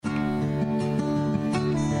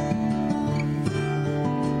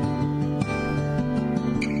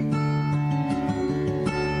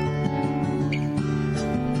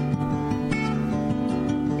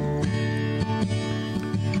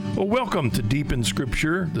Well, welcome to Deep in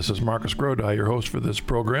Scripture. This is Marcus Grodi, your host for this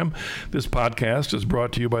program. This podcast is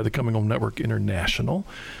brought to you by the Coming Home Network International.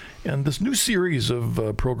 And this new series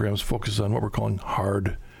of programs focuses on what we're calling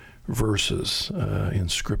hard verses in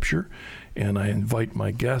Scripture. And I invite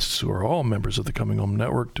my guests, who are all members of the Coming Home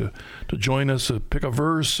Network, to join us, pick a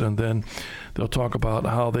verse, and then they'll talk about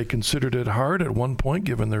how they considered it hard at one point,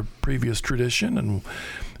 given their previous tradition, and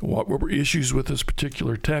what were issues with this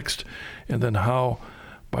particular text, and then how,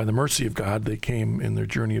 by the mercy of God, they came in their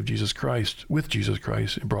journey of Jesus Christ, with Jesus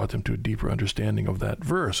Christ, and brought them to a deeper understanding of that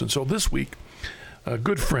verse. And so this week, a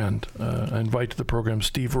good friend, I invite to the program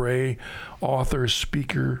Steve Ray, author,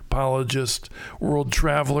 speaker, apologist, world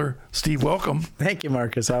traveler. Steve, welcome. Thank you,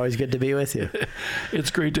 Marcus. Always good to be with you. It's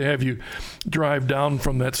great to have you drive down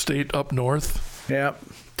from that state up north. Yep.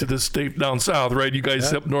 To this state down south, right? You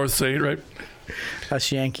guys up north say, right? Us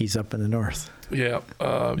Yankees up in the north. Yeah,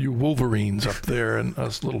 you Wolverines up there and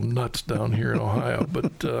us little nuts down here in Ohio.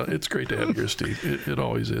 But it's great to have you here, Steve. It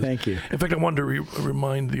always is. Thank you. In fact, I wanted to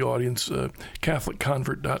remind the audience,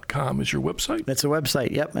 CatholicConvert.com is your website? It's a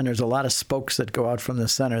website, yep. And there's a lot of spokes that go out from the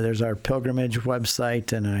center. There's our pilgrimage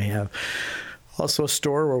website, and I have also a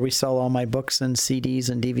store where we sell all my books and CDs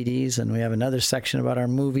and DVDs, and we have another section about our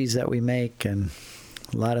movies that we make and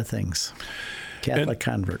a lot of things. Catholic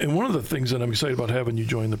Convert. And one of the things that I'm excited about having you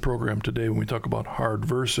join the program today when we talk about hard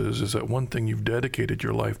verses is that one thing you've dedicated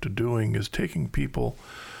your life to doing is taking people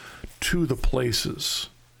to the places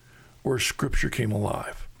where Scripture came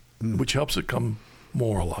alive, which helps it come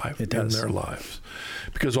more alive in their lives.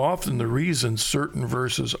 Because often the reason certain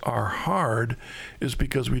verses are hard is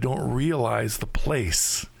because we don't realize the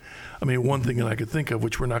place. I mean, one thing that I could think of,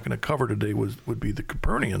 which we're not going to cover today, would be the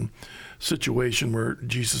Capernaum situation where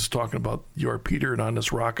Jesus is talking about, you are Peter, and on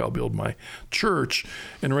this rock I'll build my church.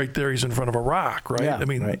 And right there he's in front of a rock, right? Yeah, I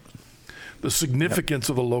mean, the significance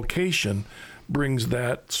of the location brings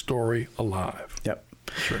that story alive. Yep.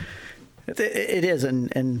 Sure. It is,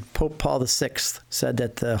 and Pope Paul VI said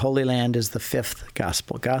that the Holy Land is the fifth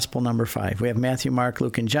gospel, gospel number 5. We have Matthew, Mark,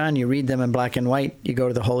 Luke, and John. You read them in black and white, you go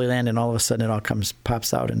to the Holy Land, and all of a sudden it all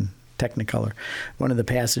pops out in Technicolor. One of the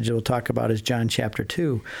passages we'll talk about is John chapter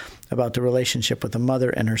 2, about the relationship with the mother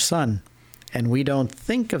and her son. And we don't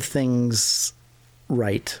think of things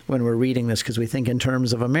right when we're reading this because we think in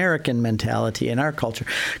terms of American mentality and our culture.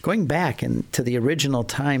 Going back to the original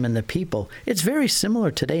time and the people, it's very similar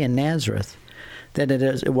today in Nazareth than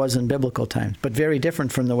it was in biblical times, but very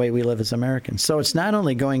different from the way we live as Americans. So it's not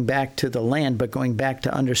only going back to the land, but going back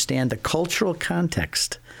to understand the cultural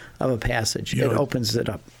context of a passage. It opens it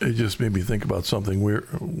up. It just made me think about something.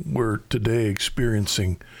 We're today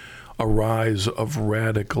experiencing a rise of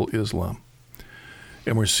radical Islam,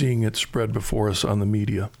 and we're seeing it spread before us on the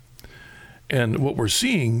media. And what we're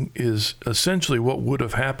seeing is essentially what would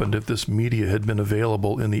have happened if this media had been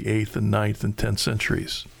available in the 8th and 9th and 10th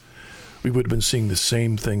centuries. We would have been seeing the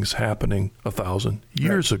same things happening 1,000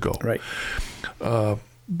 years ago. Right.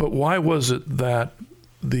 But why was it that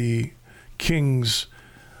the kings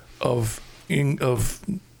of Europe,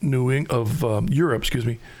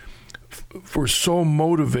 were so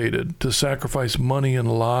motivated to sacrifice money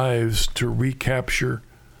and lives to recapture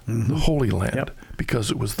the Holy Land? Yep.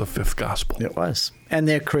 Because it was the fifth gospel. It was. And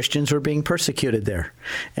the Christians were being persecuted there.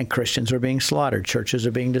 And Christians were being slaughtered. Churches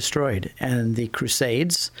are being destroyed. And the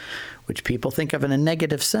Crusades, which people think of in a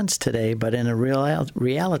negative sense today, but in a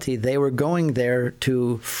reality, they were going there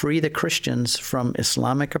to free the Christians from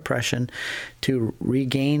Islamic oppression, to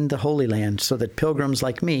regain the Holy Land, so that pilgrims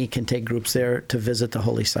like me can take groups there to visit the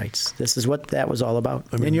holy sites. This is what that was all about.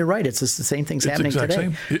 I mean, and you're right, it's just the same things happening today.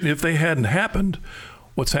 Same. If they hadn't happened,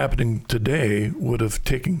 what's happening today would have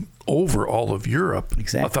taken over all of Europe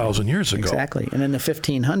 1,000 years ago. Exactly. And in the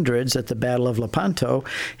 1500s, at the Battle of Lepanto,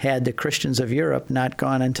 had the Christians of Europe not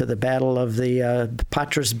gone into the Battle of the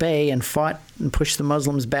Patras Bay and fought and pushed the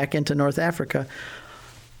Muslims back into North Africa,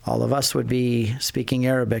 all of us would be speaking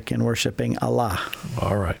Arabic and worshiping Allah.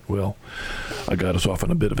 All right. Well, I got us off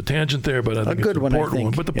on a bit of a tangent there, but I think it's an important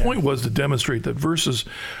one. But the point was to demonstrate that verses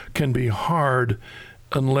can be hard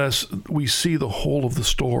unless we see the whole of the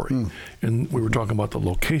story. And we were talking about the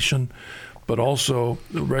location, but also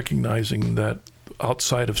recognizing that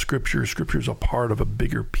outside of Scripture is a part of a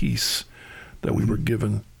bigger piece that we were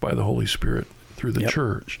given by the Holy Spirit through the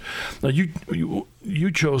church. Now,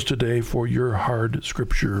 you chose today for your hard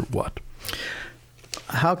Scripture what?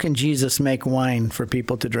 How can Jesus make wine for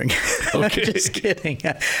people to drink? Okay. Just kidding.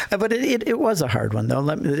 But it was a hard one, though.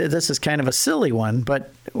 This is kind of a silly one,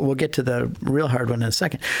 but we'll get to the real hard one in a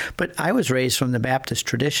second. But I was raised from the Baptist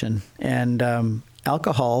tradition, and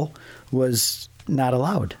alcohol was not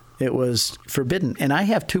allowed It was forbidden. And I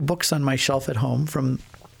have 2 books on my shelf at home from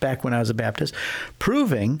back when I was a Baptist,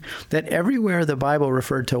 proving that everywhere the Bible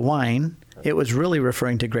referred to wine, it was really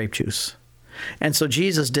referring to grape juice. And so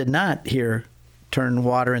Jesus did not here turn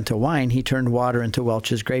water into wine. He turned water into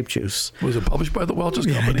Welch's grape juice. Was it published by the Welch's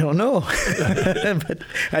company? I don't know. But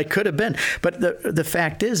I could have been. But the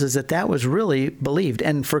fact is that was really believed.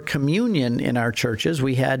 And for communion in our churches,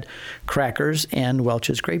 we had crackers and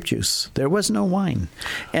Welch's grape juice. There was no wine.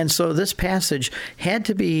 And so this passage had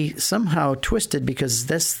to be somehow twisted because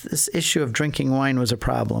this issue of drinking wine was a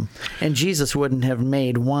problem. And Jesus wouldn't have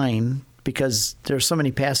made wine because there's so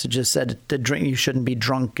many passages said you shouldn't be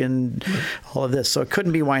drunk and all of this. So it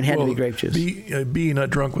couldn't be wine, it had to be grape juice. Be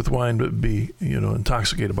not drunk with wine, but be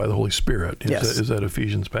intoxicated by the Holy Spirit. Is that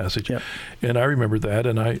Ephesians passage? Yep. And I remember that,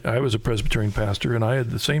 and I was a Presbyterian pastor, and I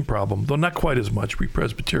had the same problem, though not quite as much. We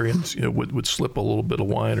Presbyterians would slip a little bit of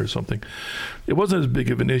wine or something. It wasn't as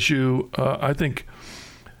big of an issue. I think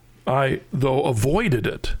I, though, avoided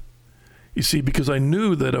it. You see, because I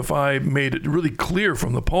knew that if I made it really clear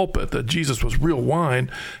from the pulpit that Jesus was real wine,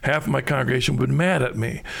 half of my congregation would be mad at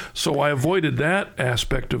me. So I avoided that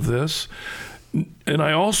aspect of this. And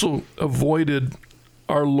I also avoided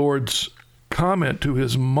our Lord's comment to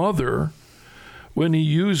his mother when he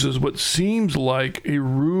uses what seems like a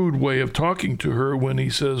rude way of talking to her when he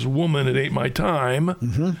says, "Woman, it ain't my time."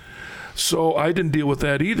 Mm-hmm. So I didn't deal with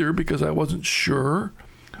that either because I wasn't sure.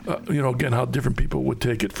 Again, how different people would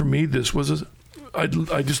take it. For me, this was I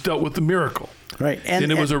just dealt with the miracle. Right.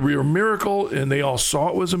 And it was a real miracle, and they all saw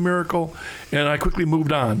it was a miracle, and I quickly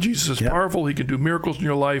moved on. Jesus is powerful. He can do miracles in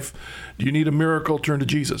your life. Do you need a miracle? Turn to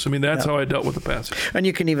Jesus. I mean, that's how I dealt with the passage. And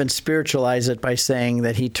you can even spiritualize it by saying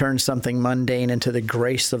that he turned something mundane into the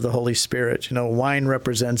grace of the Holy Spirit. Wine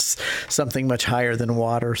represents something much higher than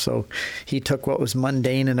water, so he took what was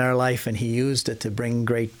mundane in our life, and he used it to bring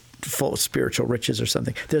great full spiritual riches or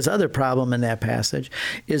something. There's other problem in that passage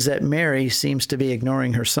is that Mary seems to be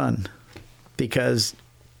ignoring her son because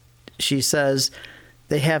she says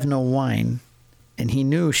they have no wine. And he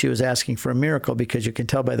knew she was asking for a miracle because you can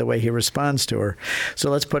tell by the way he responds to her.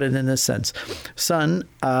 So let's put it in this sense. Son,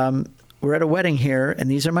 we're at a wedding here,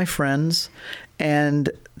 and these are my friends, and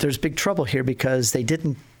there's big trouble here because they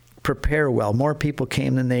didn't prepare well. More people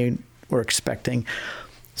came than they were expecting.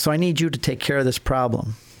 So I need you to take care of this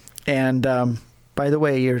problem. And by the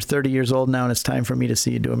way, you're 30 years old now, and it's time for me to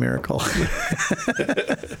see you do a miracle.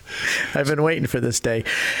 I've been waiting for this day.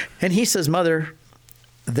 And he says, Mother,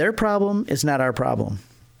 their problem is not our problem.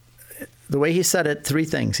 The way he said it, 3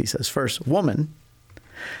 things. He says, first, woman,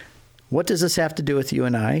 what does this have to do with you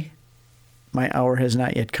and I? My hour has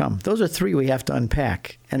not yet come. Those are 3 we have to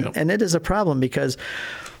unpack. And it is a problem because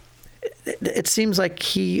it seems like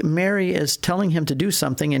Mary is telling him to do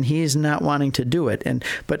something and he's not wanting to do it.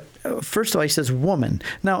 But first of all, he says, woman.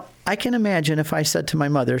 Now, I can imagine if I said to my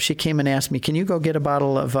mother, she came and asked me, can you go get a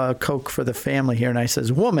bottle of Coke for the family here? And I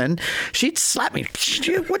says, woman, she'd slap me.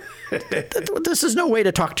 What? This is no way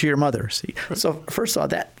to talk to your mother. See? So first of all,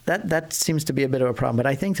 that seems to be a bit of a problem. But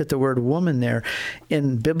I think that the word woman there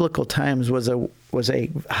in biblical times was a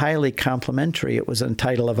highly complimentary. It was a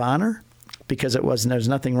title of honor. Because there's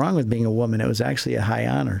nothing wrong with being a woman. It was actually a high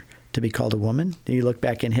honor to be called a woman. You look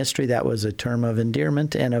back in history, that was a term of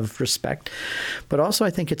endearment and of respect. But also I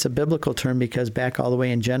think it's a biblical term because back all the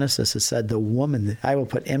way in Genesis, it said the woman, I will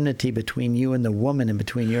put enmity between you and the woman and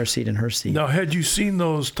between your seed and her seed. Now, had you seen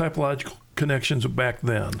those typological connections back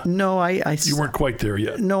then? No, you weren't quite there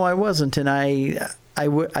yet. No, I wasn't. And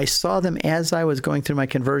I saw them as I was going through my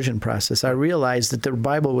conversion process. I realized that the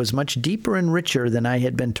Bible was much deeper and richer than I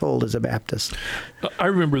had been told as a Baptist. I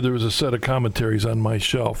remember there was a set of commentaries on my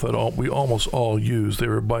shelf that we almost all used. They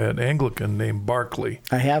were by an Anglican named Barclay.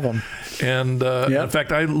 I have them. And in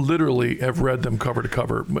fact, I literally have read them cover to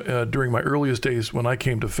cover. During my earliest days when I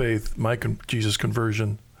came to faith, my Jesus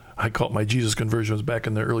conversion, I call it my Jesus conversion, was back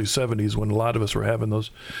in the early 70s when a lot of us were having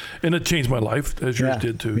those. And it changed my life, as yours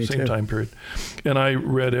did too, same time period. And I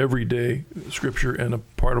read every day Scripture and a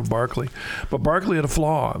part of Barclay. But Barclay had a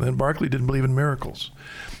flaw, and Barclay didn't believe in miracles.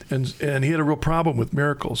 And he had a real problem with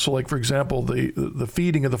miracles. So like, for example, the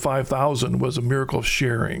feeding of the 5,000 was a miracle of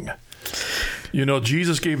sharing.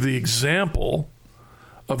 Jesus gave the example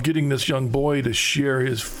of getting this young boy to share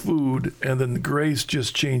his food, and then the grace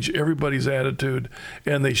just changed everybody's attitude,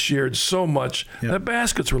 and they shared so much that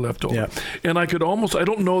baskets were left over. And I could almost, I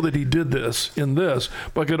don't know that he did this in this,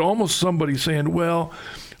 but I could almost somebody saying, well,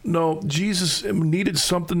 no, Jesus needed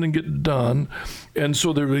something to get done, and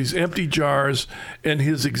so there were these empty jars, and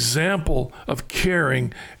his example of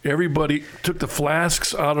caring, everybody took the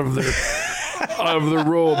flasks out of their out of their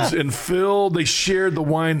robes and filled. They shared the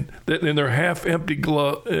wine that in their half-empty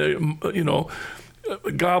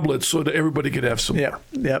goblets so that everybody could have some.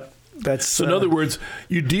 Yep. That's so. In other words,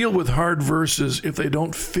 you deal with hard verses if they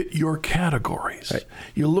don't fit your categories. Right.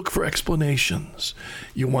 You look for explanations.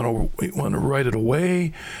 You want to write it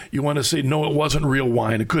away. You want to say, no, it wasn't real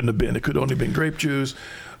wine. It couldn't have been. It could only have been grape juice.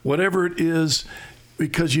 Whatever it is,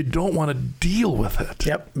 because you don't want to deal with it.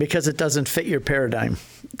 Yep, because it doesn't fit your paradigm.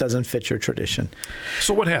 It doesn't fit your tradition.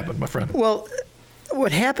 So what happened, my friend? Well,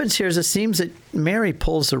 what happens here is it seems that Mary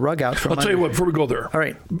pulls the rug out from I'll tell you what, before we go there. All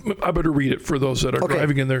right. I better read it for those that are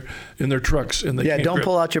driving in their trucks. And they can't don't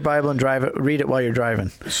pull out your Bible and read it while you're driving.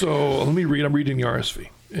 So let me read. I'm reading the RSV.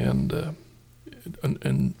 And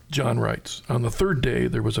John writes, on the third day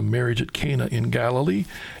there was a marriage at Cana in Galilee,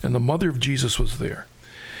 and the mother of Jesus was there.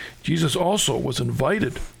 Jesus also was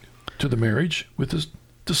invited to the marriage with his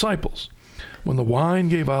disciples. When the wine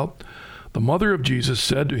gave out, the mother of Jesus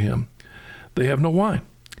said to him, they have no wine.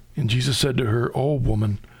 And Jesus said to her, O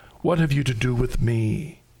woman, what have you to do with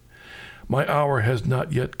me? My hour has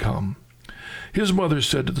not yet come. His mother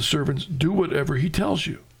said to the servants, do whatever he tells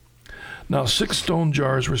you. Now 6 stone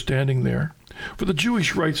jars were standing there for the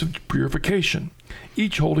Jewish rites of purification,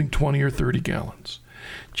 each holding 20 or 30 gallons.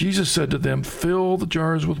 Jesus said to them, fill the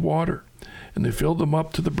jars with water. And they filled them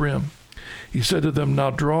up to the brim. He said to them, now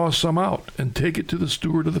draw some out and take it to the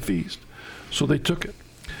steward of the feast. So they took it.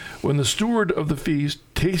 When the steward of the feast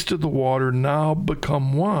tasted the water now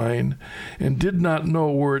become wine and did not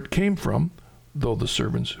know where it came from, though the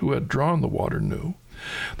servants who had drawn the water knew,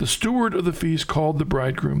 the steward of the feast called the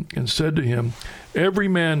bridegroom and said to him, every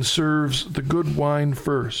man serves the good wine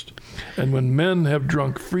first, and when men have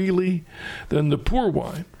drunk freely, then the poor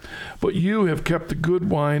wine. But you have kept the good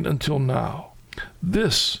wine until now.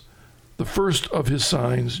 This, the first of his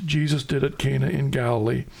signs, Jesus did at Cana in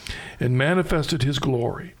Galilee, and manifested his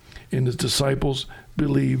glory. And his disciples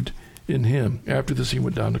believed in him. After this, he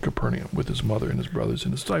went down to Capernaum with his mother and his brothers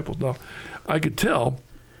and his disciples. Now, I could tell,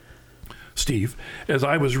 Steve, as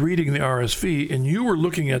I was reading the RSV, and you were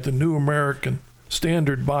looking at the New American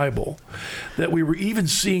Standard Bible, that we were even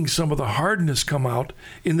seeing some of the hardness come out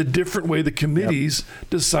in the different way the committees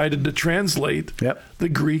decided to translate the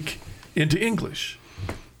Greek into English.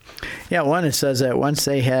 Yeah, one, it says that once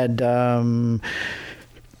they had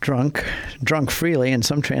drunk freely, and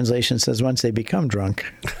some translation says once they become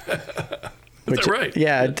drunk. Is that right?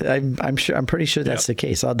 Yeah, I'm pretty sure that's the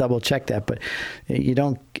case. I'll double check that, but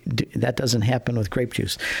that doesn't happen with grape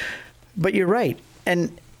juice. But you're right,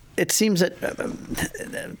 and it seems that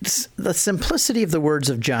the simplicity of the words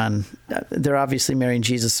of John, they're obviously marrying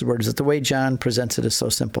Jesus' words, that the way John presents it is so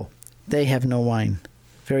simple. They have no wine.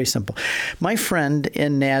 Very simple. My friend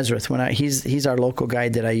in Nazareth, he's our local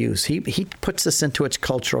guide that I use, he puts this into its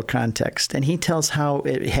cultural context, and he tells how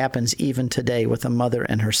it happens even today with a mother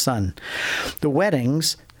and her son. The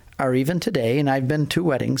weddings are even today, and I've been to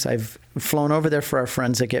weddings. I've flown over there for our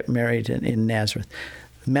friends that get married in Nazareth.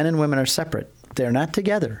 Men and women are separate. They're not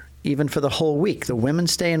together, even for the whole week. The women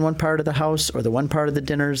stay in one part of the house or the one part of the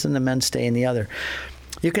dinners, and the men stay in the other.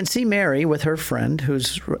 You can see Mary with her friend,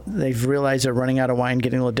 they've realized they're running out of wine,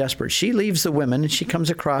 getting a little desperate. She leaves the women, and she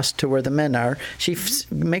comes across to where the men are. She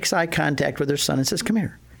makes eye contact with her son and says, come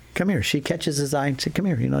here, come here. She catches his eye and says, come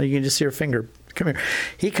here. You can just see her finger. Come here.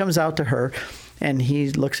 He comes out to her, and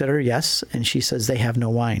he looks at her, yes, and she says, they have no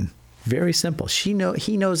wine. Very simple. He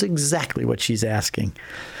knows exactly what she's asking.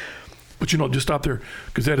 But just stop there,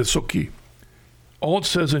 because that is so key. All it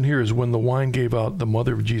says in here is when the wine gave out, the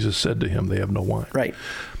mother of Jesus said to him, they have no wine. Right.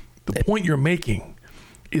 The point you're making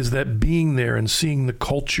is that being there and seeing the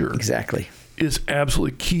culture is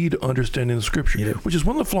absolutely key to understanding the Scripture, which is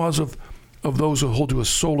one of the flaws of those who hold to a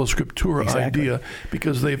sola scriptura idea,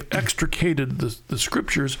 because they've extricated the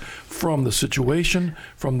Scriptures from the situation,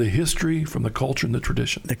 from the history, from the culture and the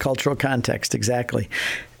tradition. The cultural context, exactly.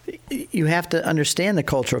 You have to understand the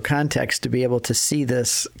cultural context to be able to see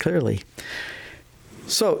this clearly.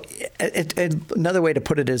 So another way to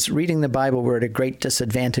put it is, reading the Bible, we're at a great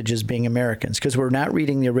disadvantage as being Americans, because we're not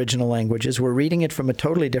reading the original languages. We're reading it from a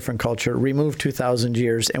totally different culture, removed 2,000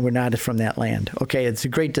 years, and we're not from that land. Okay, it's a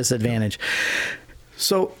great disadvantage.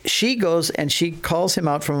 So she goes and she calls him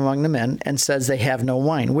out from among the men and says they have no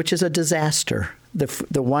wine, which is a disaster.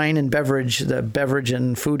 The wine and beverage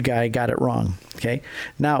and food guy got it wrong. Okay,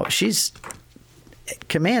 now she's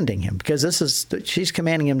commanding him, because she's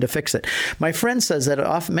commanding him to fix it. My friend says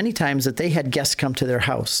that many times that they had guests come to their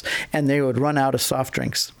house and they would run out of soft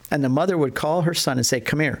drinks, and the mother would call her son and say,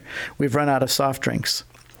 come here, we've run out of soft drinks.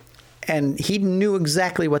 And he knew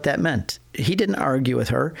exactly what that meant. He didn't argue with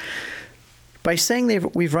her. By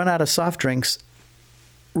saying we've run out of soft drinks,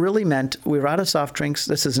 really meant we're out of soft drinks.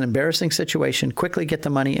 This is an embarrassing situation. Quickly get the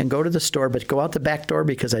money and go to the store, but go out the back door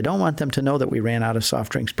because I don't want them to know that we ran out of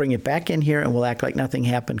soft drinks. Bring it back in here and we'll act like nothing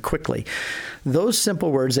happened quickly. Those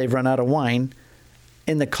simple words, they've run out of wine,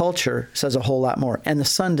 in the culture says a whole lot more. And the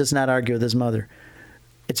son does not argue with his mother.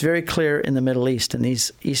 It's very clear in the Middle East, in these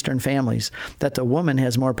Eastern families, that the woman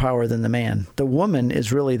has more power than the man. The woman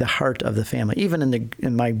is really the heart of the family. Even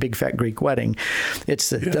in my big fat Greek wedding, it's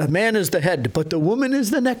the man is the head, but the woman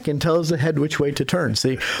is the neck and tells the head which way to turn.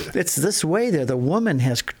 See, it's this way there. The woman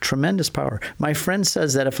has tremendous power. My friend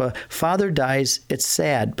says that if a father dies, it's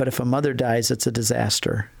sad, but if a mother dies, it's a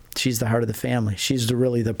disaster. She's the heart of the family. She's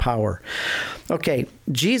really the power. Okay,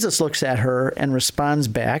 Jesus looks at her and responds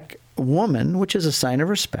back, woman, which is a sign of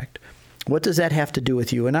respect. What does that have to do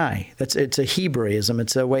with you and I? It's a Hebraism.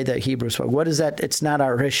 It's a way that Hebrews spoke. What is that? It's not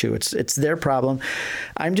our issue. It's their problem.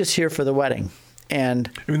 I'm just here for the wedding. And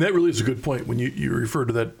I mean, that really is a good point when you refer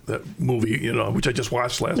to that movie, which I just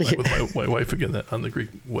watched last night with my wife again on the Greek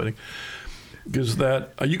wedding, because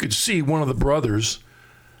that you could see one of the brothers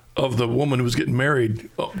of the woman who was getting married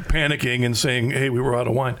panicking and saying, "Hey, we were out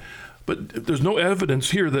of wine." But there's no evidence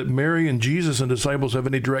here that Mary and Jesus and disciples have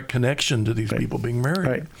any direct connection to these people being married.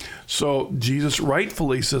 Right. So Jesus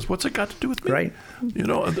rightfully says, what's it got to do with me? Right.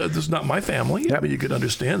 This is not my family. Yep. I mean, you could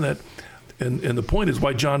understand that. And the point is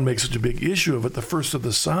why John makes such a big issue of it. The first of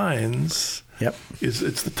the signs is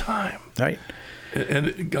it's the time. Right.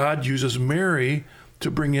 And God uses Mary to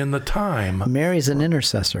bring in the time. Mary's an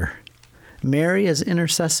intercessor. Mary is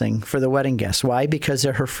intercessing for the wedding guests. Why? Because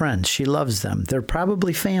they're her friends. She loves them. They're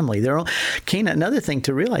probably family. Cana. Another thing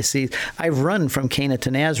to realize, see, I've run from Cana to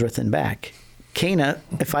Nazareth and back. Cana,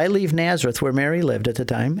 if I leave Nazareth, where Mary lived at the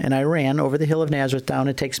time, and I ran over the hill of Nazareth down,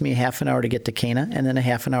 it takes me a half an hour to get to Cana, and then a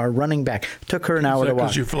half an hour running back. Took her an hour to walk.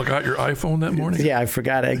 Because you forgot your iPhone that morning? Yeah, I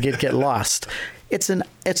forgot. I get lost. It's an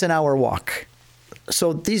hour walk.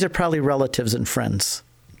 So these are probably relatives and friends.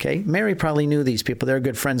 Okay, Mary probably knew these people. They're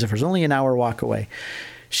good friends of hers. Only an hour walk away.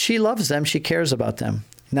 She loves them. She cares about them.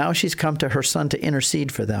 Now she's come to her son to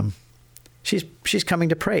intercede for them. She's coming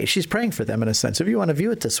to pray. She's praying for them in a sense, if you want to view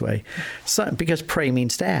it this way. Son, because pray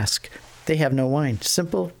means to ask. They have no wine.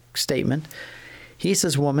 Simple statement. He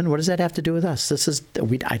says, woman, what does that have to do with us? This is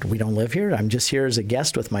we don't live here. I'm just here as a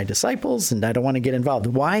guest with my disciples, and I don't want to get involved.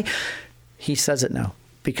 Why? He says it now.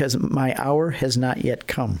 Because my hour has not yet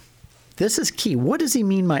come. This is key. What does he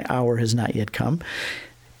mean my hour has not yet come?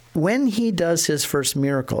 When he does his first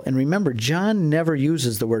miracle, and remember, John never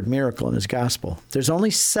uses the word miracle in his gospel. There's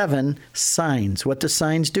only 7 signs. What do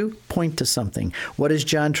signs do? Point to something. What is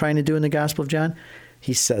John trying to do in the Gospel of John?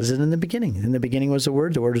 He says it in the beginning. In the beginning was the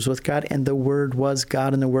Word was with God, and the Word was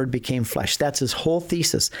God, and the Word became flesh. That's his whole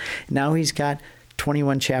thesis. Now he's got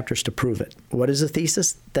 21 chapters to prove it. What is the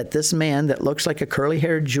thesis? That this man that looks like a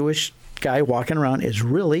curly-haired Jewish guy walking around is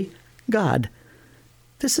really God.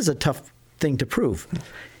 This is a tough thing to prove.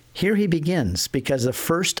 Here he begins because the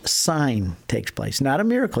first sign takes place. Not a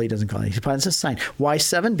miracle, he doesn't call it. He finds a sign. Why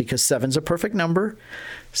 7? Because 7's a perfect number.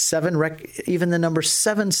 Even the number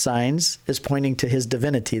 7 signs is pointing to his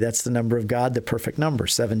divinity. That's the number of God, the perfect number.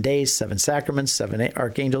 7 days, 7 sacraments, 7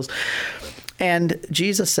 archangels. And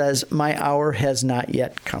Jesus says, my hour has not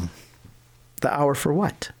yet come. The hour for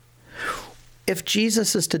what? If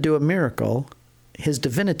Jesus is to do a miracle, his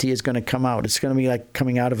divinity is going to come out. It's going to be like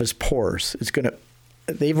coming out of his pores.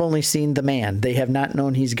 They've only seen the man. They have not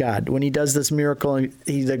known he's God. When he does this miracle,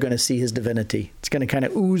 they're going to see his divinity. It's going to kind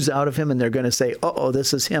of ooze out of him, and they're going to say, uh-oh,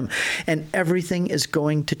 this is him. And everything is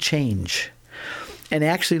going to change. And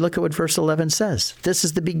actually, look at what verse 11 says. This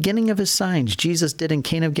is the beginning of his signs Jesus did in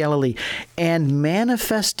Cana of Galilee and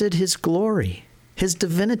manifested his glory. His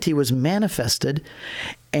divinity was manifested,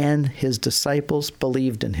 and his disciples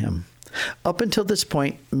believed in him. Up until this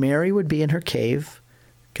point, Mary would be in her cave,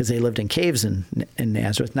 because they lived in caves in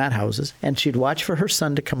Nazareth, not houses, and she'd watch for her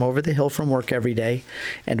son to come over the hill from work every day.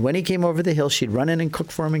 And when he came over the hill, she'd run in and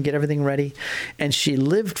cook for him and get everything ready. And she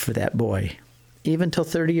lived for that boy. Even till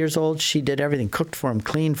 30 years old, she did everything, cooked for him,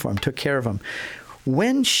 cleaned for him, took care of him.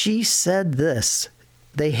 When she said this,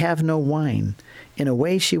 they have no wine, in a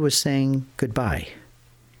way she was saying goodbye.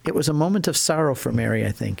 It was a moment of sorrow for Mary,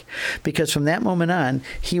 I think, because from that moment on,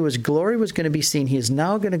 glory was going to be seen. He is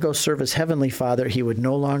now going to go serve his heavenly Father. He would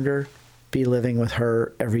no longer be living with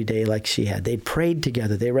her every day like she had. They prayed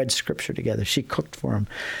together. They read scripture together. She cooked for him.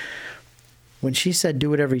 When she said, do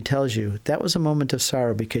whatever he tells you, that was a moment of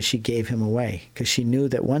sorrow because she gave him away, because she knew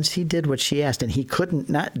that once he did what she asked, and he couldn't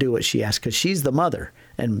not do what she asked, because she's the mother,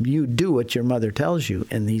 and you do what your mother tells you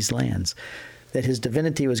in these lands. that his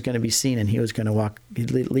divinity was going to be seen and he was going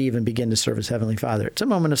to leave and begin to serve his Heavenly Father. It's a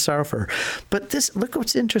moment of sorrow for her. But look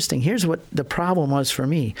what's interesting. Here's what the problem was for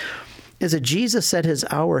me, is that Jesus said his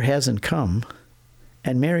hour hasn't come,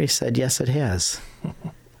 and Mary said, yes, it has.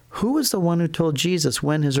 Who was the one who told Jesus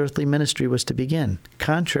when his earthly ministry was to begin,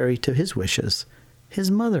 contrary to his wishes?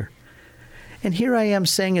 His mother. And here I am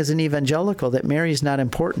saying as an evangelical that Mary's not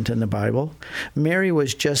important in the Bible. Mary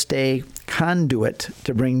was just a conduit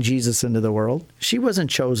to bring Jesus into the world. She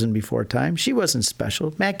wasn't chosen before time. She wasn't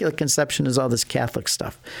special. Immaculate Conception is all this Catholic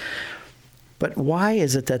stuff. But why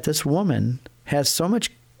is it that this woman has so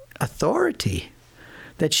much authority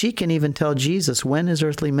that she can even tell Jesus when his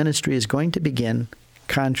earthly ministry is going to begin,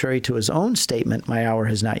 contrary to his own statement, my hour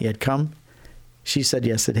has not yet come? She said,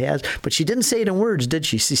 yes, it has. But she didn't say it in words, did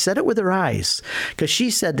she? She said it with her eyes. Because she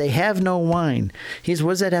said, they have no wine. What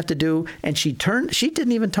does that have to do? And she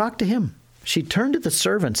didn't even talk to him. She turned to the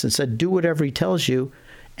servants and said, do whatever he tells you.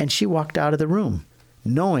 And she walked out of the room,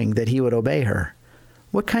 knowing that he would obey her.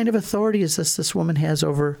 What kind of authority is this woman has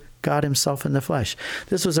over God himself in the flesh?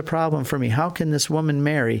 This was a problem for me. How can this woman,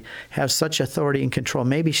 Mary, have such authority and control?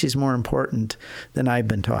 Maybe she's more important than I've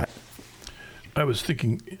been taught. I was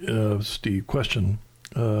thinking, Steve, question,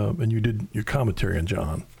 and you did your commentary on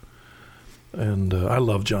John. And I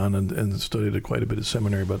love John and studied it quite a bit at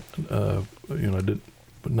seminary, but, I did,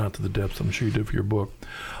 but not to the depths I'm sure you did for your book.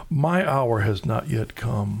 My hour has not yet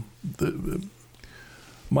come.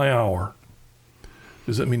 My hour.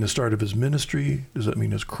 Does that mean the start of his ministry? Does that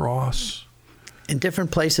mean his cross? In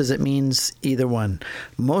different places, it means either one.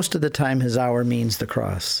 Most of the time, his hour means the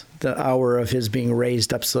cross, the hour of his being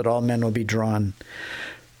raised up so that all men will be drawn.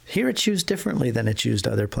 Here it's used differently than it's used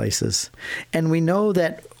other places. And we know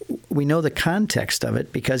the context of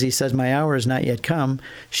it because he says, my hour has not yet come.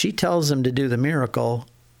 She tells him to do the miracle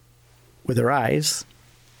with her eyes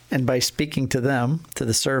and by speaking to them, to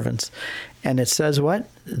the servants. And it says what?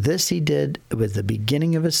 This he did with the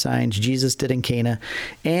beginning of his signs, Jesus did in Cana,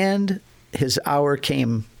 and his hour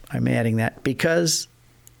came, I'm adding that, because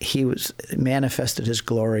he manifested his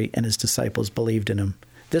glory and his disciples believed in him.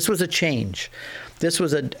 This was a change. This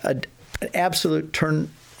was an absolute turn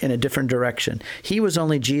in a different direction. He was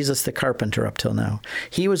only Jesus the carpenter up till now.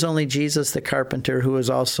 He was only Jesus the carpenter who was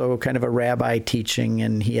also kind of a rabbi teaching,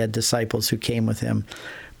 and he had disciples who came with him.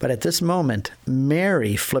 But at this moment,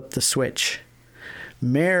 Mary flipped the switch.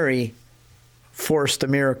 Mary forced a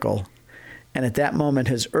miracle. And at that moment,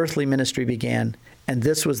 his earthly ministry began, and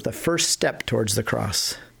this was the first step towards the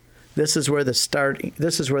cross. This is where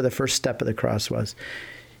the first step of the cross was.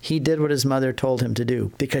 He did what his mother told him to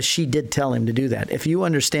do, because she did tell him to do that. If you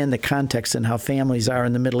understand the context and how families are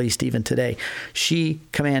in the Middle East even today, she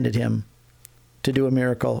commanded him to do a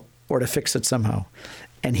miracle or to fix it somehow.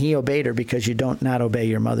 And he obeyed her because you don't not obey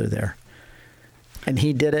your mother there. And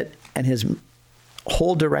he did it, and his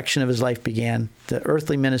whole direction of his life began. The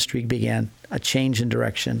earthly ministry began, a change in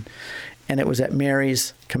direction, and it was at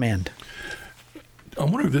Mary's command.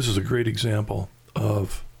 I'm wondering if this is a great example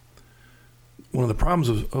of one of the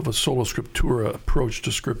problems of a sola scriptura approach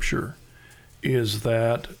to Scripture is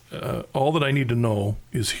that all that I need to know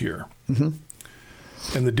is here.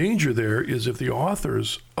 Mm-hmm. And the danger there is if the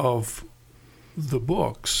authors of the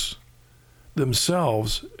books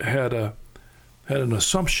themselves had an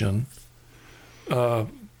assumption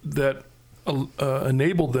that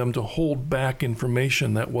enabled them to hold back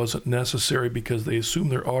information that wasn't necessary because they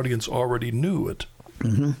assumed their audience already knew it.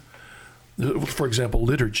 Mm-hmm. For example,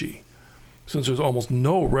 liturgy. Since there's almost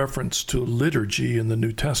no reference to liturgy in the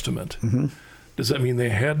New Testament, mm-hmm. Does that mean they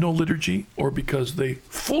had no liturgy, or because they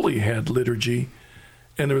fully had liturgy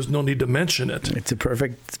and there was no need to mention it? It's a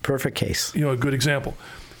perfect case. A good example.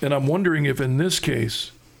 And I'm wondering if in this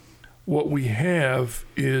case, what we have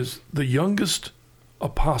is the youngest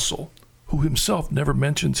apostle, who himself never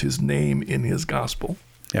mentions his name in his gospel.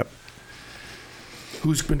 Yep.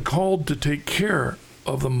 Who's been called to take care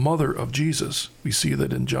of the mother of Jesus. We see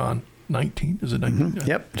that in John 19. Is it 19? Mm-hmm.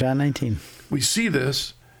 Yep, John 19. We see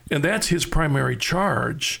this, and that's his primary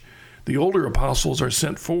charge. The older apostles are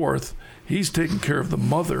sent forth. He's taking care of the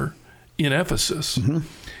mother in Ephesus. Mm-hmm.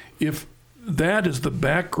 If that is the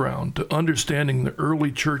background to understanding the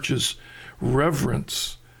early church's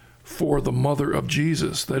reverence for the mother of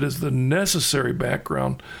Jesus, that is the necessary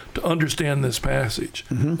background to understand this passage.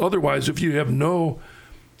 Mm-hmm. Otherwise, if you have no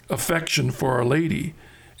affection for Our Lady,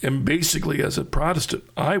 and basically as a Protestant,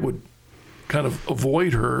 I would kind of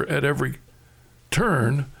avoid her at every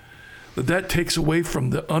turn, that takes away from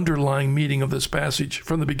the underlying meaning of this passage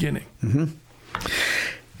from the beginning.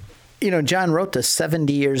 Mm-hmm. John wrote this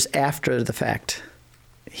 70 years after the fact.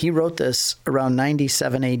 He wrote this around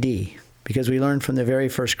 97 AD. because we learned from the very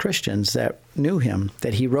first Christians that knew him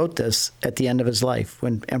that he wrote this at the end of his life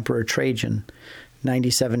when Emperor Trajan,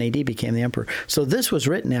 97 AD, became the emperor. So this was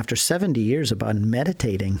written after 70 years about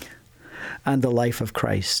meditating on the life of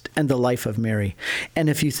Christ and the life of Mary. And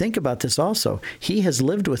if you think about this also, he has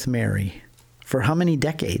lived with Mary for how many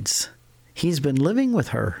decades? He's been living with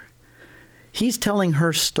her. He's telling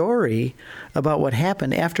her story about what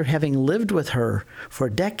happened after having lived with her for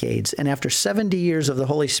decades and after 70 years of the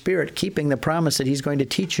Holy Spirit keeping the promise that he's going to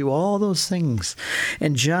teach you all those things.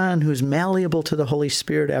 And John, who's malleable to the Holy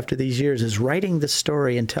Spirit after these years, is writing the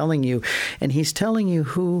story and telling you, and he's telling you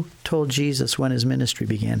who told Jesus when his ministry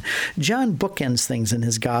began. John bookends things in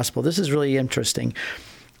his gospel. This is really interesting.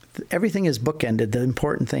 Everything is bookended, the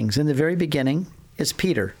important things. In the very beginning is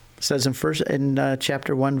Peter. It says in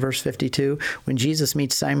chapter 1, verse 52, when Jesus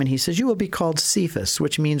meets Simon, he says, "You will be called Cephas,"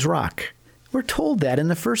 which means rock. We're told that in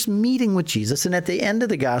the first meeting with Jesus, and at the end of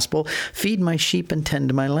the gospel, "Feed my sheep and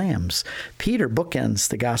tend my lambs." Peter bookends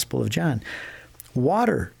the gospel of John.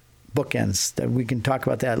 Water bookends, that we can talk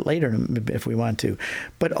about that later if we want to.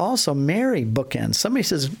 But also Mary bookends. Somebody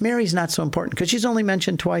says Mary's not so important because she's only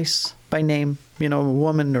mentioned twice by name, a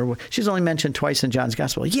woman, or she's only mentioned twice in John's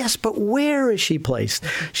gospel. Yes, but where is she placed?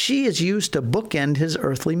 She is used to bookend his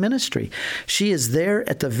earthly ministry. She is there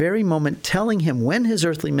at the very moment telling him when his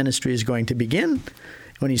earthly ministry is going to begin,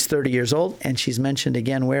 when he's 30 years old, and she's mentioned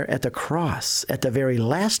again where? At the cross, at the very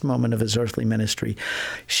last moment of his earthly ministry.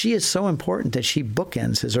 She is so important that she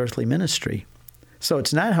bookends his earthly ministry. So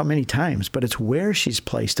it's not how many times, but it's where she's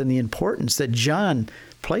placed and the importance that John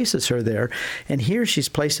places her there. And here she's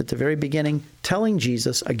placed at the very beginning, telling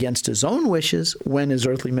Jesus against his own wishes when his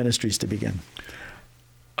earthly ministry is to begin.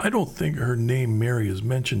 I don't think her name Mary is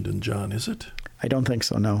mentioned in John, is it? I don't think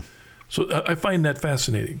so, no. So I find that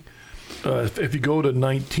fascinating. If you go to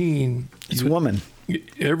 19... It's woman.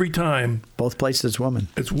 Every time... Both places, woman.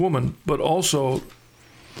 It's woman, but also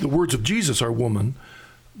the words of Jesus are woman,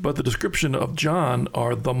 but the description of John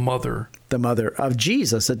are the mother. The mother of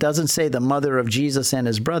Jesus. It doesn't say the mother of Jesus and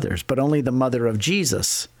his brothers, but only the mother of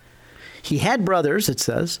Jesus. He had brothers, it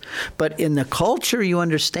says, but in the culture, you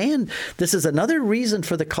understand, this is another reason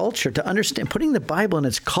for the culture to understand, putting the Bible in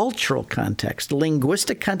its cultural context,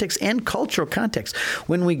 linguistic context, and cultural context.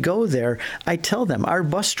 When we go there, I tell them, our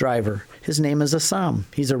bus driver, his name is Assam.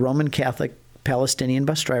 He's a Roman Catholic Palestinian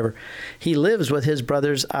bus driver. He lives with his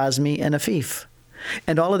brothers Azmi and Afif.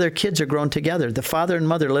 And all of their kids are grown together. The father and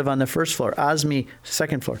mother live on the first floor, Azmi,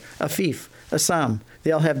 second floor, Afif, Assam.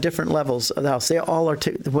 They all have different levels of the house. They all are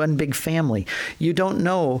one big family. You don't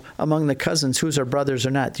know among the cousins who's our brothers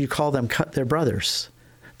or not. You call them their brothers.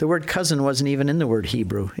 The word cousin wasn't even in the word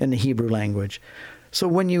Hebrew, in the Hebrew language. So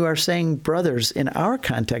when you are saying brothers in our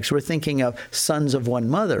context, we're thinking of sons of one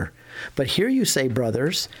mother. But here you say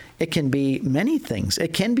brothers, it can be many things.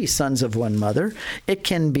 It can be sons of one mother. It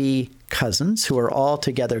can be cousins who are all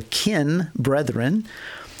together kin, brethren.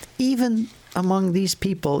 Even among these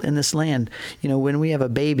people in this land, when we have a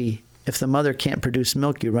baby, if the mother can't produce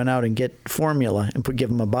milk, you run out and get formula and give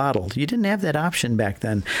them a bottle. You didn't have that option back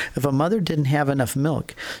then. If a mother didn't have enough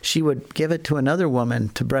milk, she would give it to another woman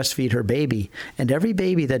to breastfeed her baby. And every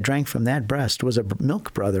baby that drank from that breast was a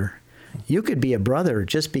milk brother. You could be a brother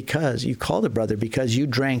just because you called a brother because you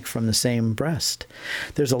drank from the same breast.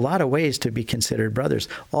 There's a lot of ways to be considered brothers.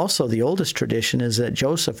 Also, the oldest tradition is that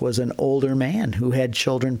Joseph was an older man who had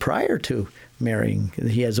children prior to marrying.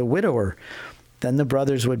 He has a widower. Then the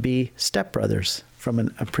brothers would be stepbrothers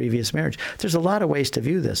from a previous marriage. There's a lot of ways to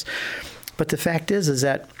view this. But the fact is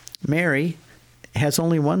that Mary has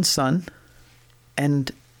only one son,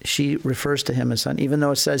 and she refers to him as son, even though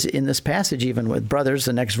it says in this passage, even with brothers,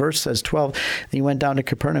 the next verse says 12, he went down to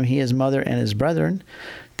Capernaum, he, his mother, and his brethren.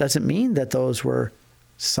 Doesn't mean that those were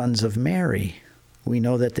sons of Mary. We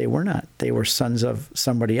know that they were not. They were sons of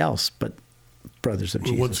somebody else, but brothers of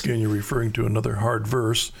Jesus. Once again, you're referring to another hard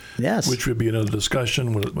verse, yes, which would be another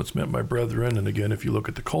discussion, what's meant by brethren. And again, if you look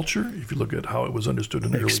at the culture, if you look at how it was understood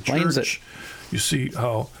in the early church, you see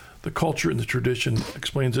how the culture and the tradition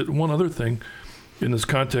explains it. One other thing, in this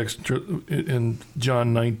context, in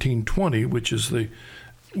John 19:20, which is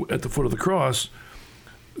at the foot of the cross,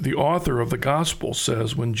 the author of the gospel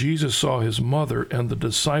says, when Jesus saw his mother and the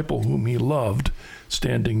disciple whom he loved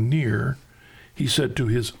standing near, he said to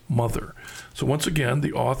his mother. So once again,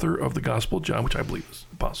 the author of the Gospel of John, which I believe is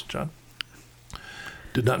Apostle John,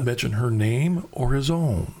 did not mention her name or his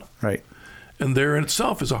own. Right. And there in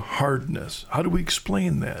itself is a hardness. How do we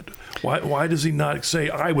explain that? Why does he not say,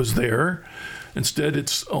 I was there? Instead,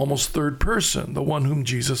 it's almost third person, the one whom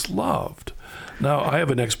Jesus loved. Now, I have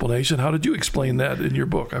an explanation. How did you explain that in your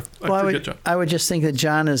book? I would just think that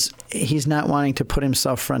John he's not wanting to put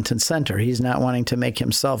himself front and center. He's not wanting to make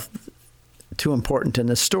himself too important in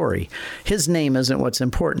the story. His name isn't what's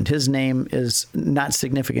important. His name is not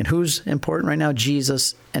significant. Who's important right now?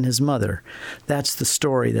 Jesus and his mother. That's the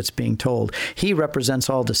story that's being told. He represents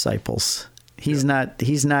all disciples. He's not.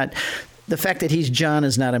 The fact that he's John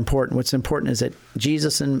is not important. What's important is that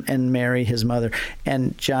Jesus and Mary, his mother,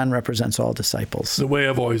 and John represents all disciples. The way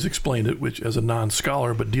I've always explained it, which as a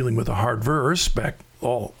non-scholar but dealing with a hard verse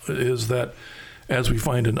is that as we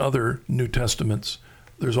find in other New Testaments,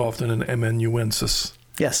 there's often an amanuensis.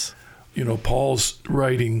 Yes. Paul's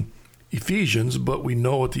writing Ephesians, but we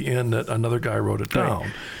know at the end that another guy wrote it down.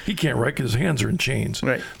 Right. He can't write because his hands are in chains.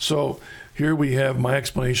 Right. So here we have my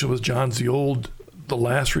explanation was John's the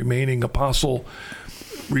last remaining apostle,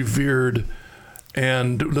 revered,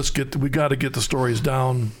 and we got to get the stories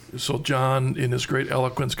down. So John, in his great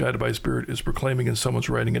eloquence, guided by Spirit, is proclaiming and someone's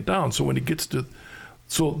writing it down. So when he gets to,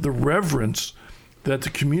 the reverence that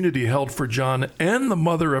the community held for John and the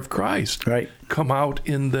mother of Christ come out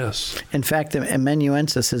in this. In fact, the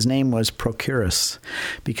amanuensis, his name was Prochorus,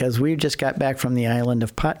 because we just got back from the island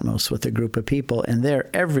of Patmos with a group of people, and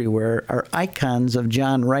there everywhere are icons of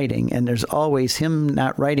John writing, and there's always him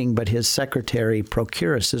not writing, but his secretary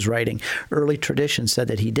Prochorus is writing. Early tradition said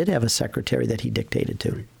that he did have a secretary that he dictated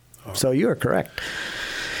to. So you are correct.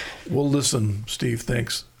 Well, listen, Steve,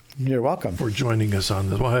 thanks. You're welcome. For joining us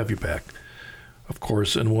on this. We'll have you back. Of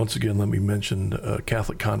course, and once again, let me mention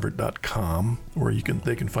CatholicConvert.com, where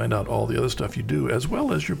they can find out all the other stuff you do, as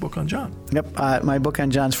well as your book on John. Yep, my book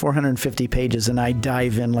on John's 450 pages, and I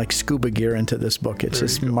dive in like scuba gear into this book. It's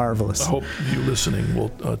just marvelous. I hope you listening will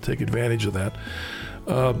take advantage of that.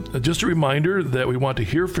 Just a reminder that we want to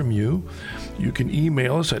hear from you. You can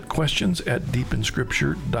email us at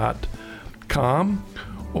questions@deepinscripture.com.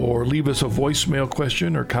 or leave us a voicemail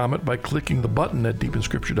question or comment by clicking the button at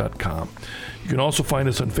deepinscripture.com. You can also find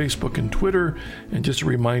us on Facebook and Twitter. And just a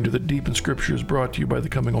reminder that Deep in Scripture is brought to you by the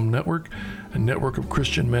Coming Home Network, a network of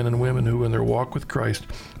Christian men and women who, in their walk with Christ,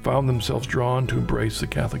 found themselves drawn to embrace the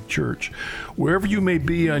Catholic Church. Wherever you may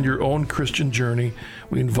be on your own Christian journey,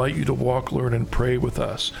 we invite you to walk, learn, and pray with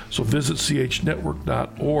us. So visit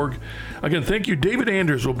chnetwork.org. Again, thank you. David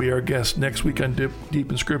Anders will be our guest next week on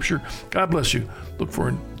Deep in Scripture. God bless you. Look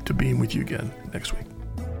forward to being with you again next week.